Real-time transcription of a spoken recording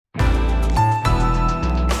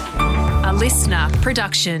listener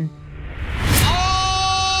production.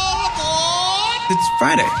 It's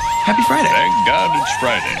Friday. Happy Friday. Thank God it's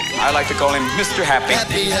Friday. I like to call him Mr. Happy.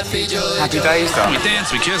 Happy days, though. We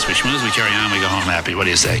dance, we kiss, we schmooze, we carry on, we go home happy. What do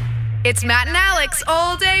you say? It's Matt and Alex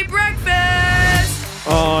all day breakfast.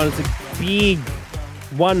 Oh, it's a big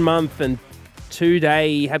 1 month and 2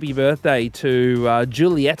 day happy birthday to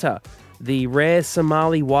Julieta, the rare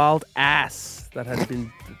Somali wild ass that has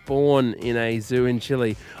been born in a zoo in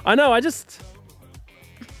Chile. I know,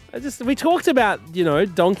 we talked about,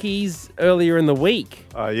 donkeys earlier in the week.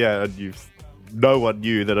 Yeah, and no one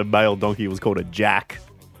knew that a male donkey was called a jack.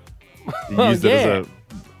 You used it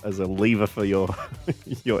as a lever for your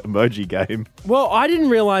your emoji game. Well, I didn't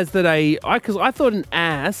realise that because I thought an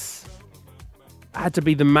ass had to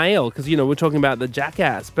be the male, because, we're talking about the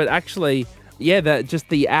jackass. But actually, just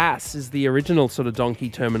the ass is the original sort of donkey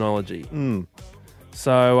terminology.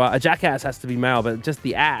 So a jackass has to be male, but just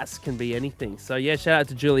the ass can be anything. So shout out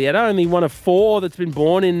to Julieta, only one of 4 that's been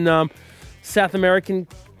born in South American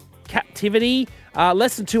captivity.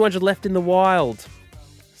 Less than 200 left in the wild.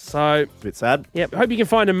 So It's a bit sad. Yep. Hope you can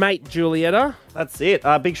find a mate, Julieta. That's it.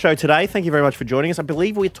 Big show today. Thank you very much for joining us. I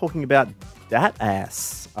believe we're talking about that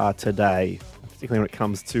ass today, particularly when it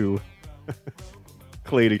comes to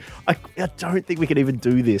cleaning. I don't think we can even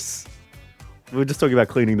do this. We were just talking about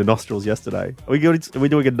cleaning the nostrils yesterday. Are we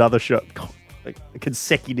doing another show, like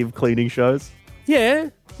consecutive cleaning shows? Yeah.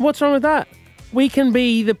 What's wrong with that? We can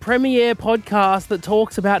be the premier podcast that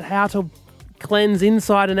talks about how to cleanse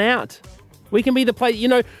inside and out. We can be the place,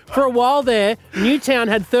 for a while there, Newtown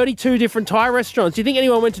had 32 different Thai restaurants. Do you think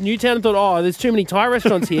anyone went to Newtown and thought, there's too many Thai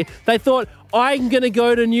restaurants here? They thought, I'm going to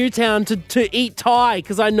go to Newtown to eat Thai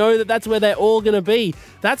because I know that's where they're all going to be.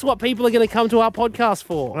 That's what people are going to come to our podcast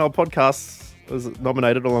for. Our podcast was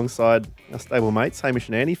nominated alongside our stable mates, Hamish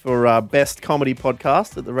and Andy, for Best Comedy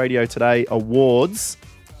Podcast at the Radio Today Awards.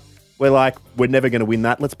 We're never going to win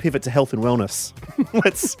that. Let's pivot to health and wellness.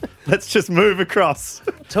 Let's just move across.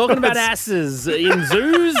 Talking about asses in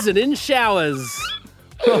zoos and in showers.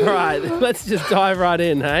 All right, let's just dive right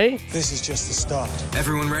in, hey? This is just the start.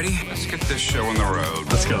 Everyone ready? Let's get this show on the road.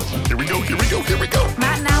 Let's go. Here we go.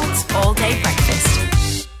 Matt and Alex all day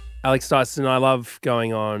breakfast. Alex Dyson, I love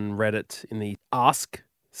going on Reddit in the Ask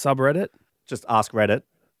subreddit. Just ask Reddit.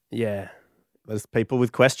 Yeah. There's people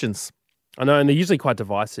with questions. I know, and they're usually quite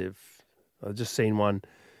divisive. I've just seen one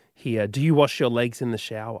here. Do you wash your legs in the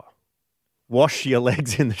shower? Wash your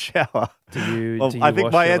legs in the shower. Do you I think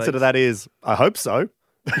wash my your answer to legs? that is, I hope so.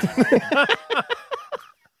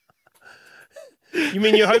 You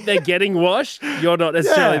mean you hope they're getting washed? You're not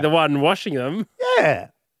necessarily the one washing them. Yeah.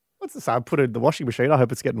 What's this? I put it in the washing machine. I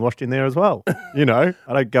hope it's getting washed in there as well. I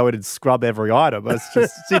don't go in and scrub every item.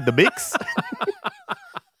 It's in the mix.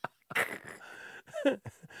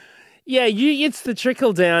 Yeah, it's the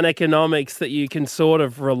trickle-down economics that you can sort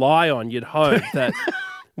of rely on, you'd hope, that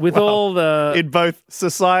with all the... In both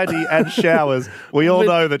society and showers, we all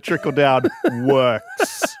know that trickle-down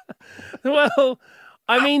works. Well,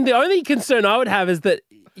 I mean, the only concern I would have is that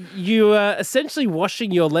you are essentially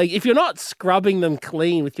washing your leg. If you're not scrubbing them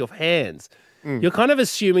clean with your hands, you're kind of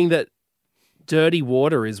assuming that dirty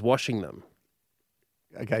water is washing them.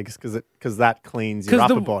 Okay, because that cleans your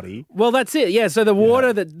upper body. Well, that's it. Yeah. So the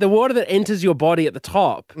water that enters your body at the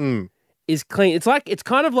top is clean. It's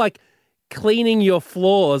kind of like cleaning your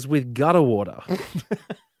floors with gutter water.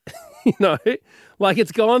 Like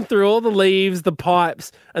it's gone through all the leaves, the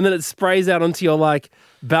pipes, and then it sprays out onto your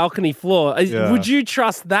balcony floor. Yeah. Would you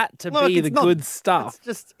trust that to be the good stuff? It's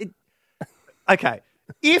just okay.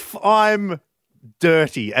 If I'm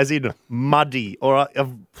dirty, as in muddy, or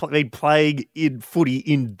I've been playing in footy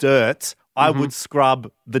in dirt, I would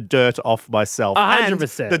scrub the dirt off myself.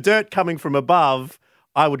 100%. And the dirt coming from above,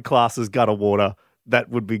 I would class as gutter water. That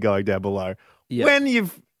would be going down below. Yep. When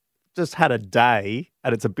you've just had a day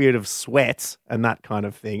and it's a bit of sweat and that kind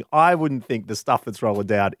of thing, I wouldn't think the stuff that's rolling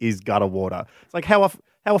down is gutter water. It's like how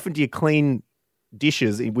often do you clean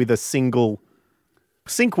dishes with a single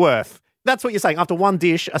sink worth? That's what you're saying. After one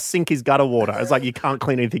dish, a sink is gutter water. It's like you can't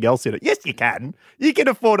clean anything else in it. Yes, you can. You can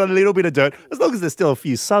afford a little bit of dirt as long as there's still a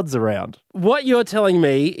few suds around. What you're telling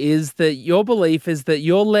me is that your belief is that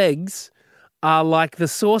your legs are like the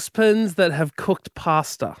saucepans that have cooked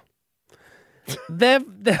pasta. They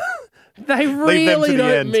really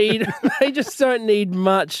don't need, they just don't need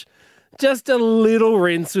much. Just a little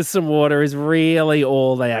rinse with some water is really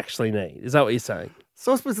all they actually need. Is that what you're saying?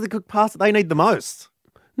 Saucepans that cook pasta, they need the most.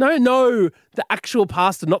 No, the actual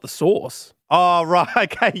pasta, not the sauce. Oh, right.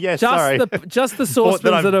 Okay, yeah, sorry. Just the Thought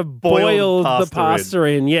saucepans that have boiled the pasta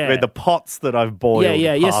in. Yeah. I mean, the pots that I've boiled.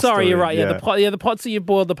 Yeah. pasta Sorry, you're in, right. Yeah, the pots that you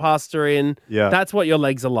boiled the pasta in. Yeah. That's what your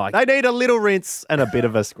legs are like. They need a little rinse and a bit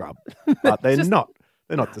of a scrub, but they're not.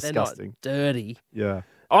 They're not They're disgusting. not dirty. Yeah.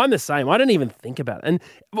 I'm the same. I don't even think about it. And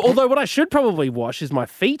although what I should probably wash is my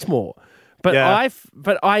feet more, but Yeah.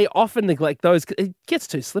 I often neglect those. It gets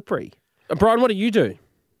too slippery. Brian, what do you do?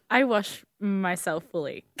 I wash myself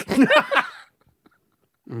fully.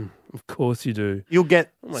 Of course you do. You'll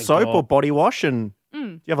get my soap God. or body wash, and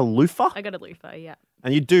you have a loofah, I got a loofah, yeah.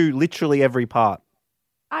 and you do literally every part.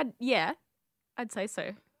 I'd say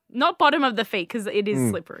so. Not bottom of the feet because it is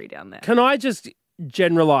slippery down there. Can I just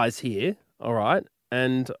generalize here? All right.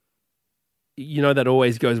 And you know that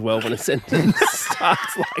always goes well when a sentence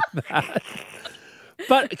starts like that.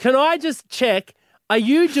 But can I just check, are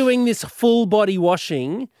you doing this full body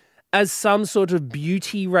washing as some sort of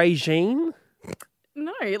beauty regime?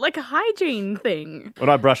 No, like a hygiene thing. When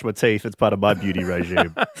I brush my teeth, it's part of my beauty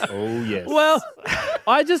regime. Oh, yes. Well,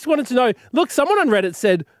 I just wanted to know. Look, someone on Reddit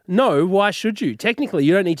said, no, why should you? Technically,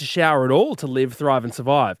 you don't need to shower at all to live, thrive, and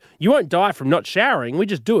survive. You won't die from not showering. We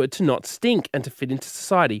just do it to not stink and to fit into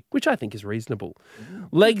society, which I think is reasonable.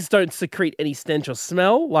 Legs don't secrete any stench or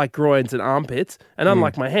smell like groins and armpits. And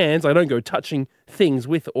unlike my hands, I don't go touching things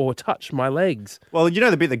with or touch my legs. Well, you know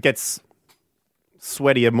the bit that gets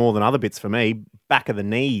sweatier more than other bits for me? Back of the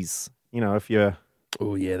knees. You know, if you're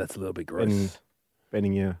Oh, yeah, that's a little bit gross.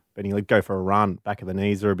 bending your leg, go for a run, back of the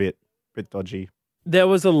knees are a bit dodgy. There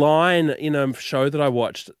was a line in a show that I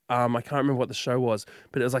watched. I can't remember what the show was,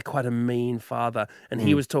 but it was like quite a mean father. And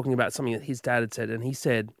he was talking about something that his dad had said. And he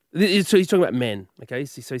said, so he's talking about men. Okay.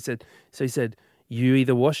 So he said, you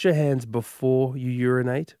either wash your hands before you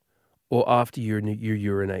urinate or after you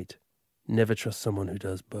urinate. Never trust someone who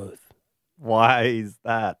does both. Why is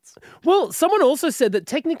that? Well, someone also said that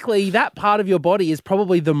technically that part of your body is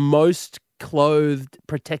probably the most clothed,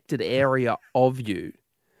 protected area of you.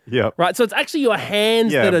 Yeah. Right? So it's actually your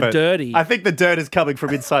hands that are but dirty. I think the dirt is coming from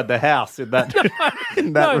inside the house in that,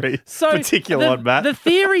 particular one, Matt. The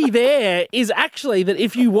theory there is actually that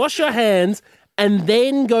if you wash your hands and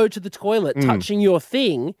then go to the toilet touching your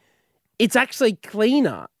thing, it's actually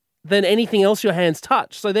cleaner than anything else your hands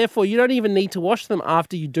touch. So therefore, you don't even need to wash them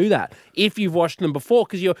after you do that if you've washed them before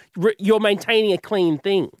because you're maintaining a clean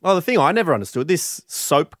thing. Well, the thing I never understood, this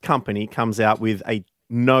soap company comes out with a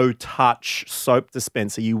no-touch soap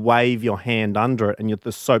dispenser. You wave your hand under it and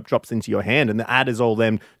the soap drops into your hand, and the ad is all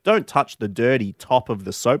them, don't touch the dirty top of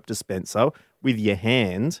the soap dispenser with your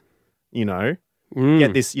hand, you know.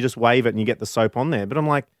 Get this, you just wave it and you get the soap on there. But I'm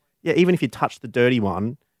like, yeah, even if you touch the dirty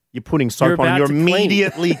one, you're putting soap on and you're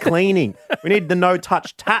immediately cleaning. We need the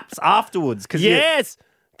no-touch taps afterwards. Yes,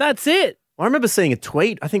 that's it. I remember seeing a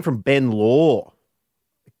tweet, I think from Ben Law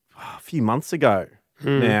a few months ago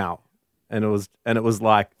now. And it was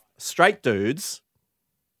like, straight dudes,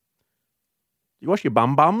 you wash your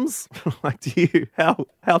bums? Like,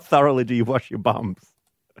 how thoroughly do you wash your bums?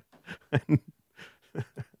 And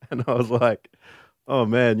I was like, oh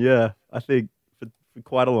man, yeah, I think for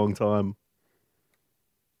quite a long time,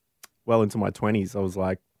 well into my 20s, I was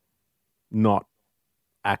like, not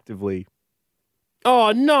actively.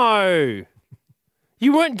 Oh, no.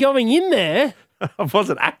 You weren't going in there. I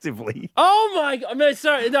wasn't actively. Oh, my God.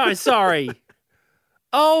 No, sorry.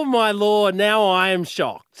 Oh, my Lord. Now I am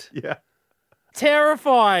shocked. Yeah.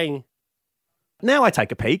 Terrifying. Now I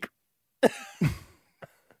take a peek.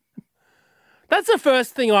 That's the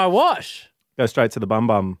first thing I wash. Go straight to the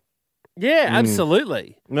bum. Yeah,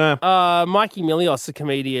 absolutely. No. Mikey Milios, a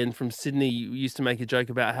comedian from Sydney, used to make a joke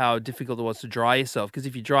about how difficult it was to dry yourself because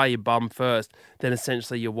if you dry your bum first, then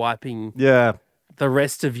essentially you're wiping the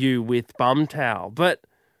rest of you with bum towel. But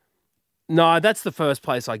no, that's the first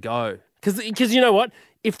place I go. Because you know what?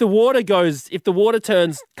 If the water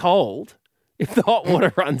turns cold, if the hot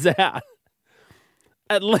water runs out,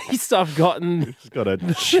 at least I've gotten It's got a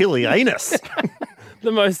chilly anus.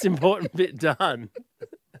 the most important bit done.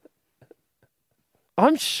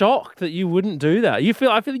 I'm shocked that you wouldn't do that. You feel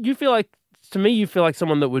like to me you feel like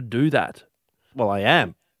someone that would do that. Well, I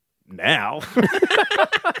am now.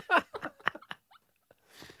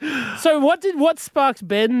 So what sparked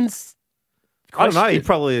Ben's question? I don't know. He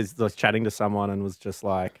probably was chatting to someone and was just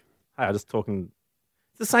like, "Hey, I'm just talking."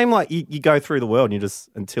 It's the same like you go through the world and you just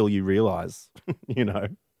until you realize, you know.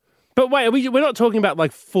 But wait, we're not talking about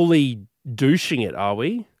like fully douching it, are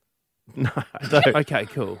we? No, I don't. Okay,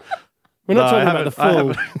 cool. We're not talking about the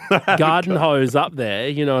full garden hose up there.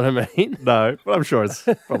 You know what I mean? No, but I'm sure it's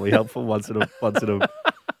probably helpful once in a.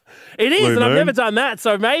 It is, Blue and I've Moon. never done that,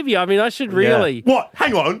 so maybe. I mean, I should really. Yeah. What?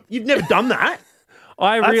 Hang on. You've never done that?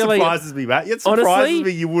 I That really. surprises me, Matt. It surprises Honestly?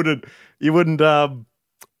 me you wouldn't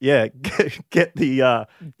get the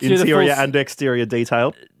Do the interior full- and exterior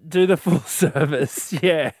detailed. Do the full service.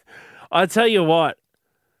 Yeah. I tell you what,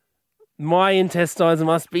 my intestines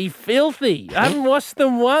must be filthy. I haven't washed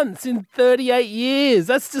them once in 38 years.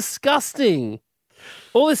 That's disgusting.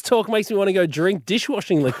 All this talk makes me want to go drink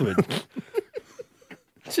dishwashing liquid.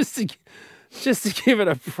 just to give it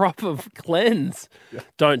a proper cleanse.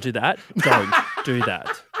 Don't do that. Don't do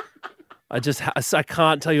that. I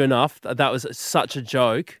can't tell you enough. That was such a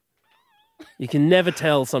joke. You can never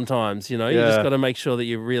tell sometimes, you know. You just Yeah. got to make sure that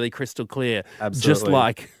you're really crystal clear. Just Absolutely.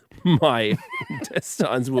 like my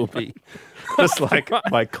intestines will be. Just like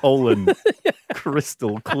my colon,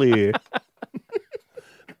 crystal clear.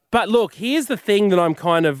 But look, here's the thing that I'm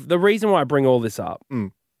kind of the reason why I bring all this up.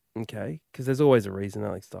 Okay, because there's always a reason,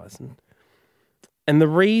 Alex Dyson. And the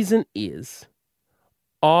reason is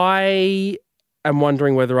I am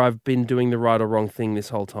wondering whether I've been doing the right or wrong thing this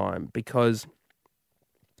whole time, because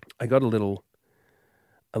I got a little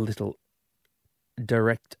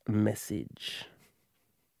direct message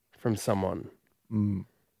from someone.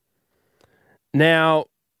 Now,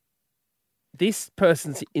 this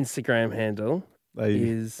person's Instagram handle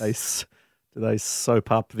is... Do they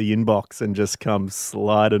soap up the inbox and just come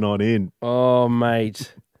sliding on in? Oh,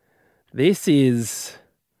 mate. This is...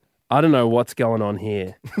 I don't know what's going on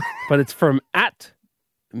here, but it's from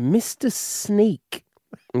 @Mr. Sneak.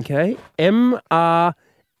 Okay? MRSNEAK.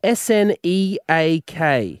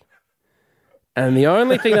 And the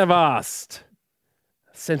only thing they've asked,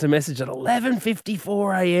 sent a message at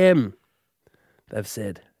 11:54 a.m. They've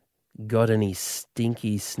said, got any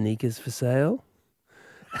stinky sneakers for sale?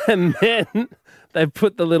 And then they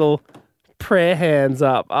put the little prayer hands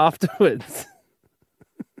up afterwards.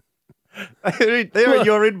 They're in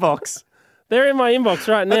your inbox. They're in my inbox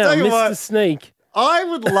right now, tell you Mr. what. Sneak. I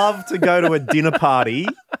would love to go to a dinner party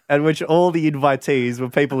at which all the invitees were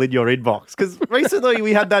people in your inbox. Because recently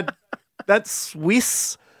we had that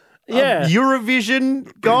Swiss Yeah.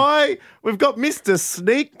 Eurovision guy. We've got Mr.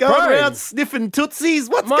 Sneak going Bro. around sniffing Tootsies.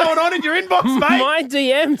 What's going on in your inbox, mate? My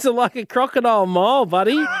DMs are like a crocodile mile,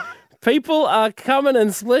 buddy. People are coming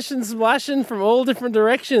and splashing from all different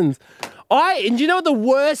directions. And you know what the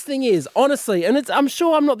worst thing is, honestly, and I'm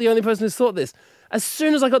sure I'm not the only person who's thought this. As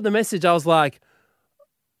soon as I got the message, I was like,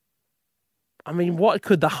 I mean, what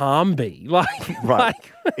could the harm be? Right.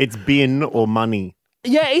 Like, It's bin or money.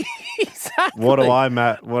 yeah, exactly. What do I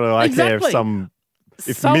care Exactly.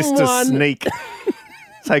 if Mr. Someone- Sneak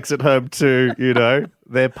takes it home to,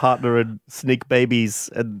 their partner and sneak babies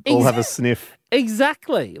and all have a sniff.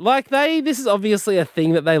 Exactly. Like this is obviously a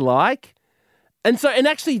thing that they like. And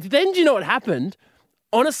actually, then do you know what happened?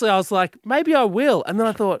 Honestly, I was like, maybe I will. And then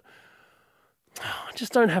I thought, I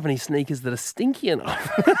just don't have any sneakers that are stinky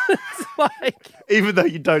enough. It's like, Even though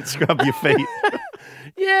you don't scrub your feet.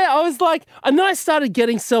 yeah, I was like, and then I started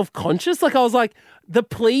getting self-conscious. Like I was like, the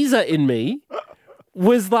pleaser in me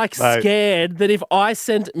was like Mate. scared that if I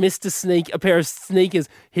sent Mr. Sneak a pair of sneakers,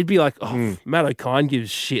 he'd be like, oh, Matt O'Kine gives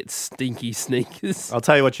shit, stinky sneakers. I'll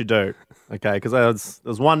tell you what you do, okay? Because there was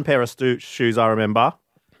one pair of shoes I remember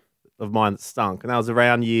of mine that stunk, and that was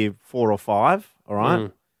around year 4 or 5, all right?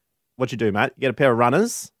 What you do, Matt, you get a pair of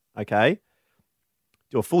runners, okay?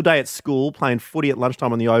 Do a full day at school, playing footy at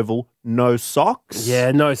lunchtime on the oval, no socks.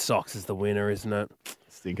 Yeah, no socks is the winner, isn't it?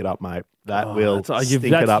 Stink it up, mate. That Oh, will that's- stink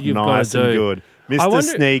that's it up what you've gotta nice and do. good. I Mr. wonder-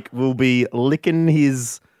 Sneak will be licking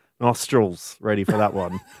his nostrils ready for that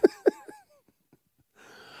one.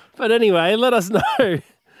 But anyway, let us know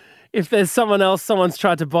if there's someone's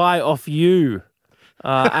tried to buy off you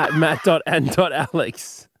at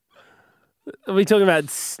matt.and.alex. Are we talking about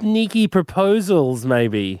sneaky proposals,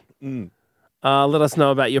 maybe? Let us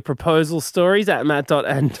know about your proposal stories at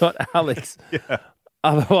matt.and.alex. Yeah.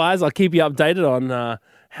 Otherwise, I'll keep you updated on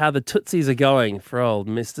how the Tootsies are going for old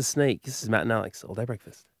Mr. Sneak. This is Matt and Alex, All Day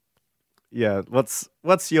Breakfast. Yeah. What's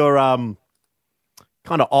your kind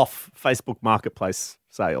of off Facebook Marketplace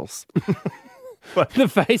sales?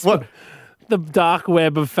 The dark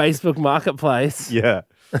web of Facebook Marketplace. Yeah.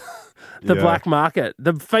 The black market.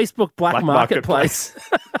 The Facebook black marketplace.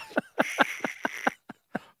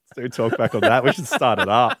 Do talk back on that. We should start it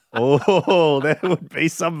up. Oh, there would be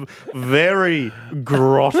some very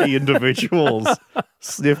grotty individuals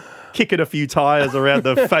kicking a few tires around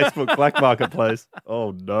the Facebook black marketplace.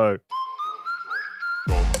 Oh, no.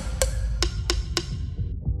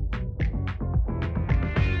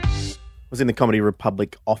 Was in the Comedy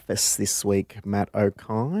Republic office this week, Matt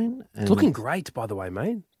O'Kine. It's looking great, by the way,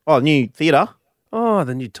 mate. Oh, new theatre. Oh,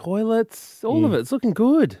 the new toilets, all of it. It's looking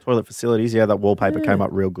good. Toilet facilities, yeah, that wallpaper came up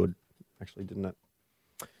real good, actually, didn't it?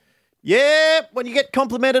 Yeah, when you get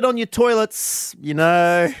complimented on your toilets, you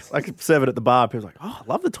know, I could serve it at the bar. People are like, oh, I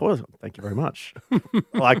love the toilet. Thank you very much.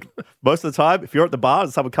 Like, most of the time, if you're at the bar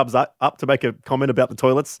and someone comes up to make a comment about the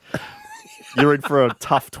toilets, you're in for a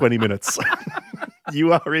tough 20 minutes.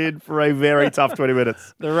 You are in for a very tough 20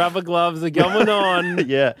 minutes. The rubber gloves are going on.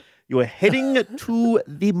 Yeah. You are heading to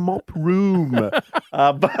the mop room.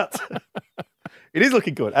 But it is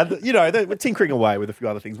looking good. And, you know, we're tinkering away with a few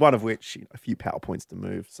other things, one of which, a few PowerPoints to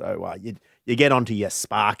move. So you get onto your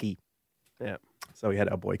Sparky. Yeah. So we had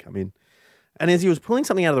our boy come in. And as he was pulling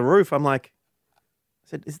something out of the roof, I'm like, I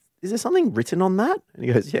said, is there something written on that? And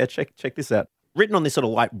he goes, yeah, check this out. Written on this sort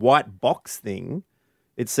of like white box thing,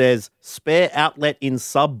 it says, spare outlet in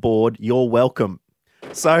subboard, you're welcome.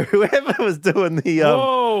 So whoever was doing the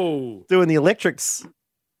electrics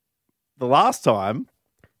the last time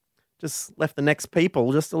just left the next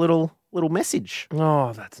people just a little message.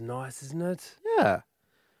 Oh, that's nice, isn't it? Yeah.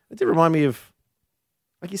 It did remind me of,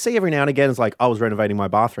 like, you see every now and again, it's like, I was renovating my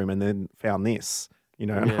bathroom and then found this. You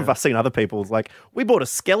know, and I've seen other people, it's like, we bought a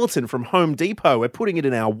skeleton from Home Depot. We're putting it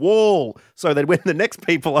in our wall so that when the next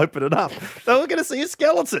people open it up, they're going to see a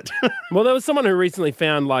skeleton. Well, there was someone who recently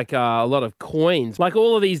found like a lot of coins, like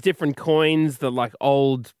all of these different coins, the like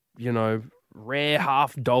old, you know, rare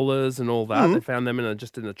 $50 and all that. They found them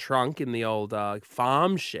just in a trunk in the old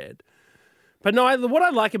farm shed. But no, what I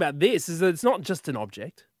like about this is that it's not just an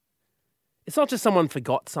object. It's not just someone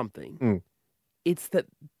forgot something. It's that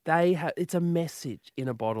it's a message in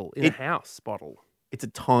a bottle, in a house bottle. It's a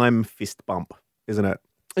time fist bump, isn't it?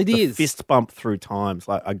 It is. Fist bump through times,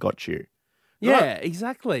 like, I got you. Yeah,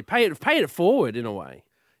 exactly. Pay it forward in a way.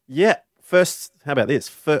 Yeah. First, how about this?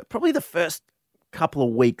 Probably the first couple of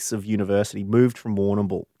weeks of university, moved from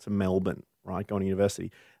Warrnambool to Melbourne, right, going to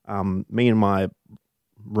university. Me and my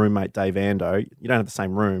roommate, Dave Ando, you don't have the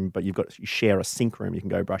same room, but you share a sink room. You can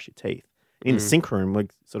go brush your teeth. In the sink room, we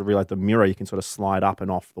sort of realized the mirror, you can sort of slide up and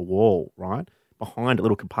off the wall, right? Behind a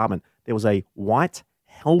little compartment, there was a white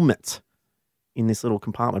helmet in this little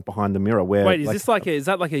compartment behind the mirror. Where Wait, is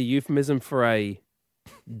that like a euphemism for a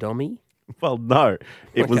dummy? Well, no.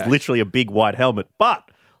 It was literally a big white helmet. But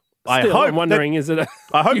I hope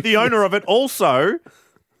the owner of it also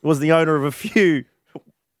was the owner of a few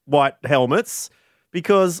white helmets,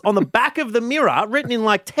 because on the back of the mirror, written in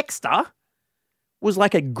like Texter, was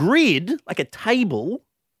like a grid, like a table,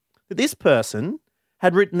 that this person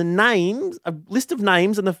had written the names, a list of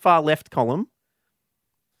names in the far left column,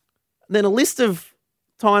 then a list of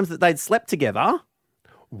times that they'd slept together.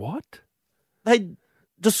 What? They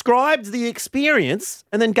described the experience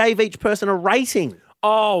and then gave each person a rating.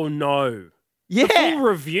 Oh, no. Yeah. A full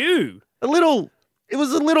review. It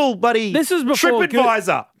was a little buddy This is before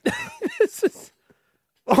TripAdvisor.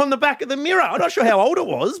 On the back of the mirror. I'm not sure how old it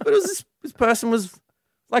was, but it was this person was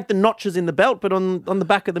like the notches in the belt, but on the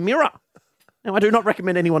back of the mirror. Now, I do not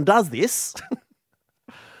recommend anyone does this.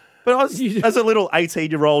 But I was, as a little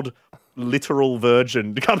 18-year-old literal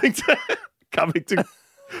virgin coming to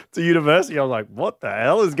university, I was like, what the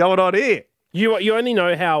hell is going on here? You only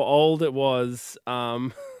know how old it was.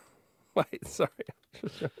 Wait, sorry.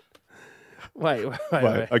 Wait.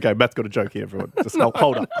 Okay, Matt's got a joke here, everyone. Just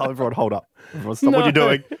hold up. Everyone, hold up. Everyone, stop what you're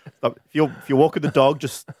doing. Stop. If you're walking the dog,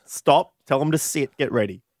 just stop. Tell them to sit. Get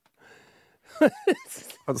ready.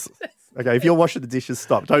 Okay, if you're washing the dishes,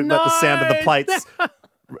 stop. Don't let the sound of the plates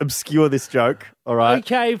obscure this joke. All right.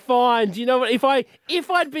 Okay, fine. Do you know what? If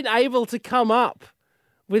I'd been able to come up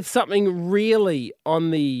with something really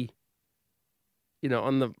on the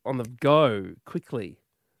go quickly,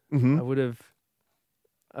 I would have.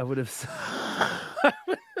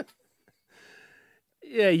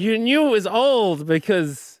 Yeah, you knew it was old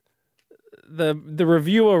because the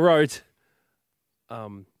reviewer wrote,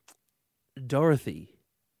 Dorothy,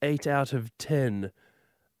 8 out of 10,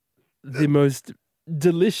 the most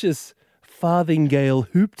delicious farthingale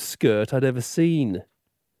hooped skirt I'd ever seen.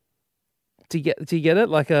 Do you get it?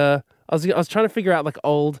 Like I was trying to figure out like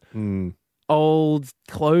old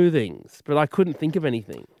clothings, but I couldn't think of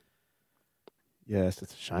anything. Yes,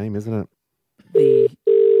 it's a shame, isn't it?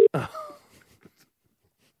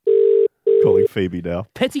 Calling Phoebe now.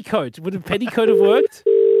 Petticoat. Would a petticoat have worked?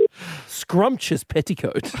 Scrumptious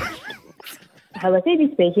petticoat. Hello,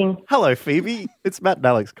 Phoebe speaking. Hello, Phoebe. It's Matt and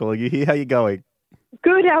Alex calling you here. How you going?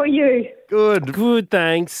 Good, how are you? Good. Good,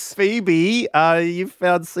 thanks. Phoebe, you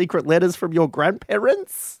found secret letters from your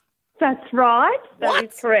grandparents? That's right. That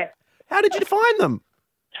is correct. How did you find them?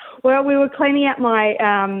 Well, we were cleaning out my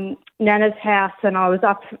Nana's house and I was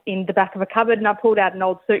up in the back of a cupboard and I pulled out an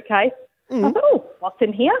old suitcase I thought, oh, what's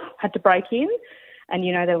in here? Had to break in. And,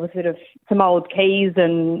 there was sort of some old keys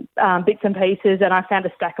and bits and pieces, and I found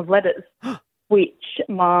a stack of letters, which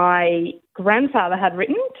my grandfather had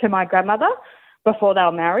written to my grandmother before they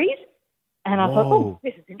were married. And I thought, oh,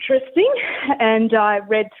 this is interesting. And I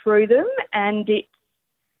read through them, and it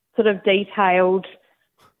sort of detailed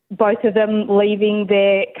both of them leaving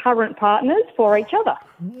their current partners for each other.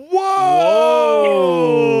 Whoa!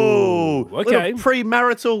 Okay. Little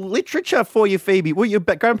premarital literature for you, Phoebe. Were your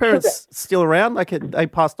grandparents still around? Like, had they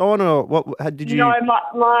passed on, or what? How did you? No,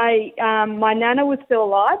 my nana was still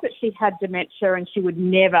alive, but she had dementia, and she would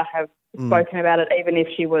never have spoken about it, even if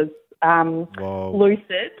she was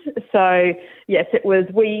lucid. So yes, it was.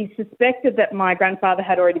 We suspected that my grandfather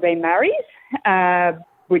had already been married,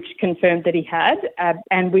 which confirmed that he had,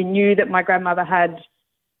 and we knew that my grandmother had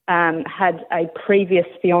a previous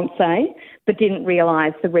fiance, but didn't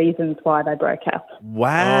realise the reasons why they broke up. Wow.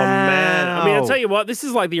 Oh, man. I mean, I'll tell you what, this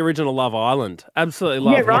is like the original Love Island. Absolutely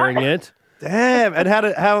love hearing it. Damn. And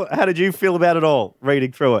how did you feel about it all,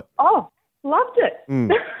 reading through it? Oh, loved it.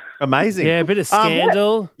 Amazing. Yeah, a bit of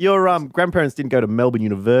scandal. Your grandparents didn't go to Melbourne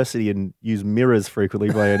University and use mirrors frequently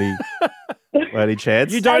by any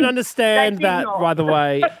chance? You don't understand that, by the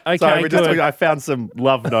way. Okay, Sorry, good. I found some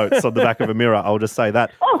love notes on the back of a mirror. I'll just say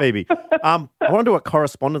that, Phoebe. I wonder what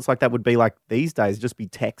correspondence like that would be like these days. Just be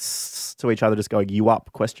texts to each other, just going "you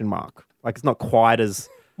up?" ? Like it's not quite as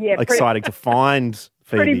exciting to find.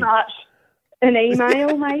 Phoebe. Pretty much an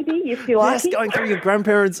email, maybe if you like. Yes, going through your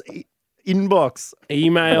grandparents' inbox.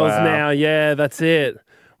 Emails Wow. now. Yeah, that's it.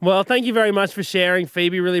 Well, thank you very much for sharing,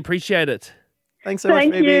 Phoebe. Really appreciate it. Thanks so much,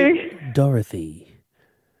 Phoebe. You. Dorothy.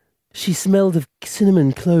 She smelled of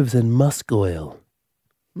cinnamon cloves and musk oil.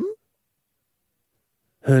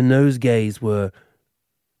 Her nosegays were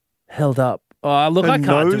held up. Oh, look, I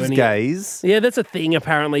can't do any. Nosegays? Yeah, that's a thing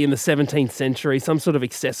apparently in the 17th century. Some sort of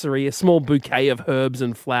accessory, a small bouquet of herbs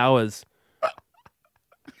and flowers.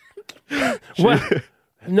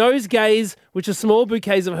 Nosegays, which are small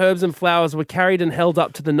bouquets of herbs and flowers, were carried and held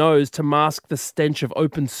up to the nose to mask the stench of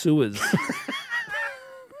open sewers.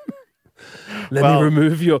 Let me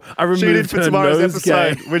remove your. I removed Tune in for her tomorrow's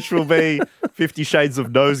nosegay. episode, which will be 50 Shades of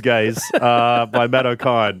Nosegays by Matt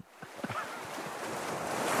O'Kine.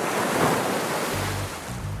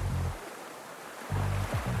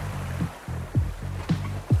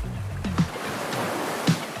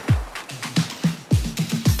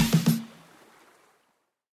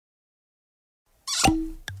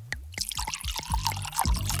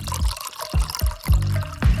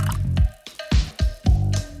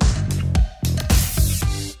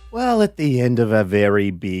 Well, at the end of a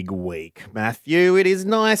very big week, Matthew, it is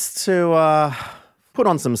nice to put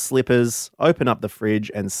on some slippers, open up the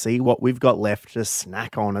fridge, and see what we've got left to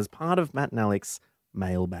snack on as part of Matt and Alex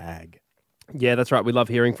mailbag. Yeah, that's right. We love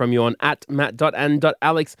hearing from you on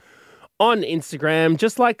 @matt.and.alex on Instagram,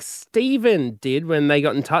 just like Stephen did when they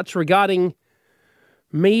got in touch regarding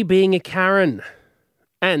me being a Karen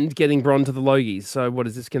and getting Bron to the Logies. So what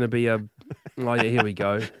is this going to be Oh, yeah, here we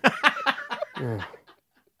go.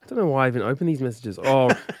 I don't know why I even opened these messages. Oh,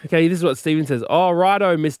 okay, this is what Stephen says. Oh,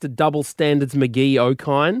 righto, Mr. Double Standards McGee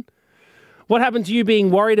O'Kine. What happened to you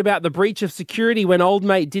being worried about the breach of security when old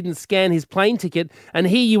mate didn't scan his plane ticket, and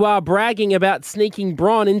here you are bragging about sneaking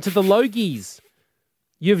Bron into the Logies?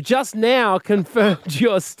 You've just now confirmed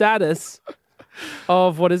your status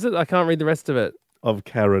of, what is it? I can't read the rest of it. Of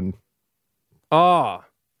Karen. Oh.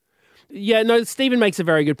 Yeah, no, Stephen makes a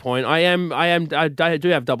very good point. I do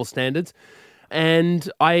have double standards. And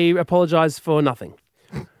I apologise for nothing.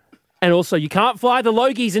 And also, you can't fly the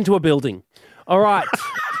Logies into a building. All right.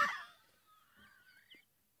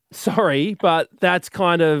 Sorry, but that's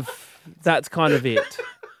kind of it.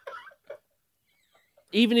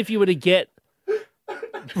 Even if you were to get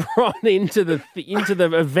Bron into the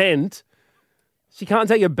event, she can't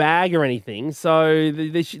take a bag or anything. So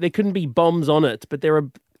there couldn't be bombs on it. But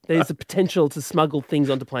there's a potential to smuggle things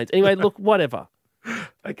onto planes. Anyway, look, whatever.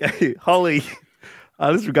 Okay, Holly,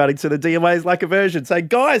 this is regarding to the DMAs like a version, saying,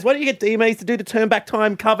 guys, why don't you get DMAs to do the turn back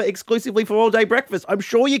time cover exclusively for All Day Breakfast? I'm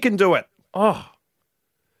sure you can do it. Oh,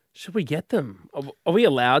 should we get them? Are we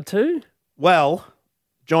allowed to? Well,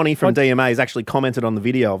 Johnny from DMAs actually commented on the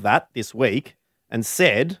video of that this week and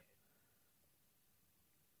said,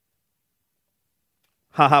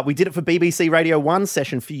 haha, we did it for BBC Radio 1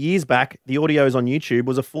 session a few years back. The audio's on YouTube,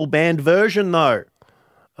 was a full band version though.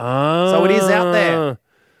 So it is out there.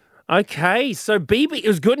 Okay, so it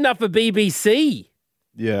was good enough for BBC.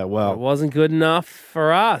 Yeah, It well, wasn't good enough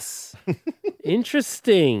for us.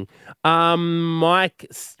 Interesting. Mike,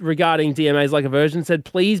 regarding DMAs like a version, said,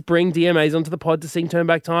 please bring DMAs onto the pod to sing Turn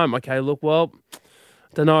Back Time. Okay, look, well,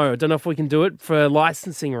 don't know if we can do it for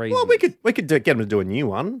licensing reasons. well, we could get them to do a new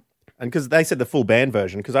one, and because they said the full band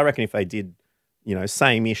version. Because I reckon if they did,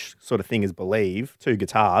 same-ish sort of thing as Believe, 2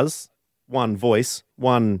 guitars, 1 voice,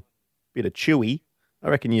 1 bit of Chewy, I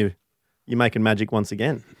reckon you're making magic once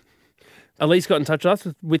again. Elise got in touch with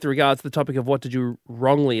us with regards to the topic of what did you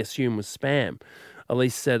wrongly assume was spam.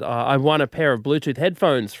 Elise said, I won a pair of Bluetooth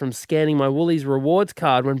headphones from scanning my Woolies rewards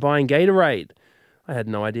card when buying Gatorade. I had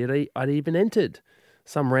no idea I'd even entered.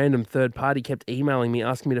 Some random third party kept emailing me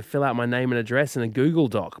asking me to fill out my name and address in a Google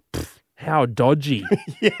Doc. Pfft, how dodgy.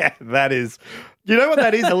 Yeah, that is. You know what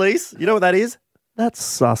that is, Elise? You know what that is? That's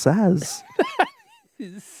sus as.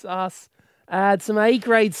 Sus. Add some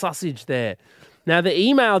A-grade sausage there. Now, the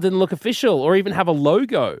email didn't look official or even have a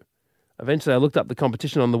logo. Eventually, I looked up the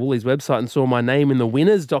competition on the Woolies website and saw my name in the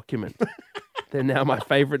winners document. They're now my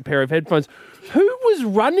favourite pair of headphones. Who was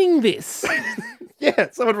running this? Yeah,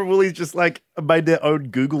 someone from Woolies just made their own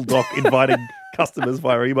Google Doc inviting customers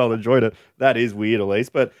via email to join it. That is weird, Elise,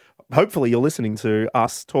 but hopefully you're listening to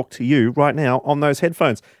us talk to you right now on those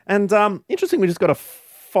headphones. And interesting, we just got a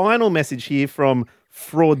final message here from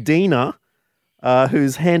Fraudina,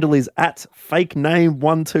 whose handle is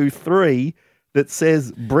 @fakename123, that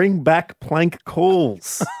says, bring back plank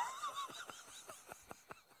calls.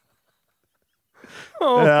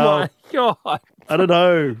 Oh, my God. I don't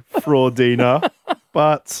know, Fraudina,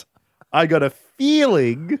 but I got a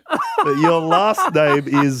feeling that your last name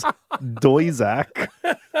is Doizak.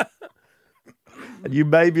 And you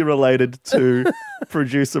may be related to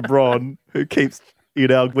producer Bron, who keeps in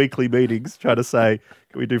our weekly meetings trying to say,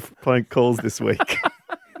 can we do plank calls this week?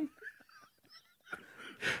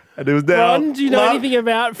 And it was now Bron, do you know anything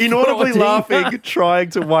about inaudibly Fraudina? laughing, trying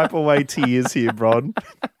to wipe away tears here, Bron.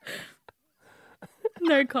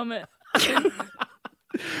 No comment.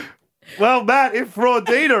 Well, Matt, if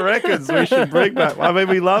Fraudina reckons we should bring back... I mean,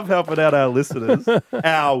 we love helping out our listeners,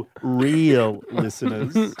 our real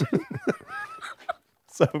listeners.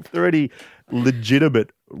 So if there are any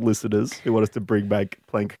legitimate listeners who want us to bring back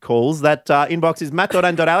plank calls, that inbox is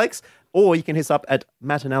matt.and.alex, or you can hit us up at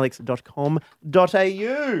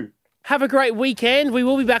mattandalex.com.au. Have a great weekend. We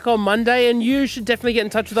will be back on Monday, and you should definitely get in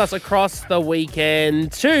touch with us across the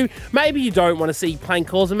weekend too. Maybe you don't want to see plank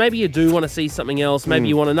calls, and maybe you do want to see something else. Maybe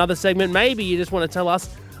you want another segment. Maybe you just want to tell us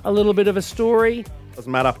a little bit of a story.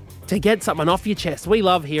 Doesn't matter. To get something off your chest. We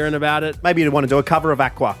love hearing about it. Maybe you want to do a cover of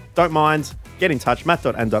Aqua. Don't mind. Get in touch,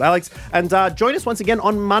 matt.and.alex. And join us once again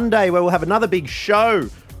on Monday, where we'll have another big show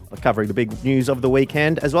covering the big news of the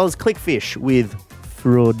weekend, as well as Clickfish with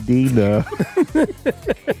Fraudina.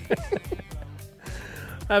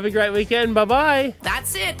 Have a great weekend. Bye-bye.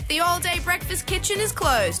 That's it. The all-day breakfast kitchen is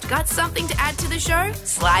closed. Got something to add to the show?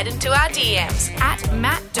 Slide into our DMs at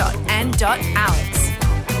matt.and.alex.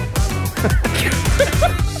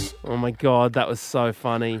 Oh, my God. That was so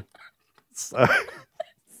funny. So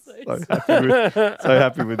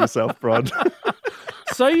happy with yourself, Bron.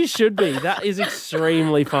 So you should be. That is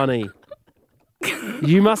extremely funny.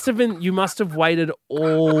 You must have waited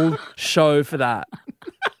all show for that.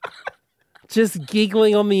 Just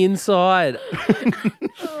giggling on the inside.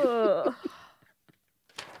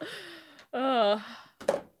 I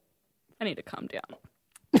need to calm down.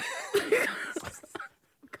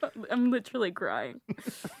 I'm literally crying.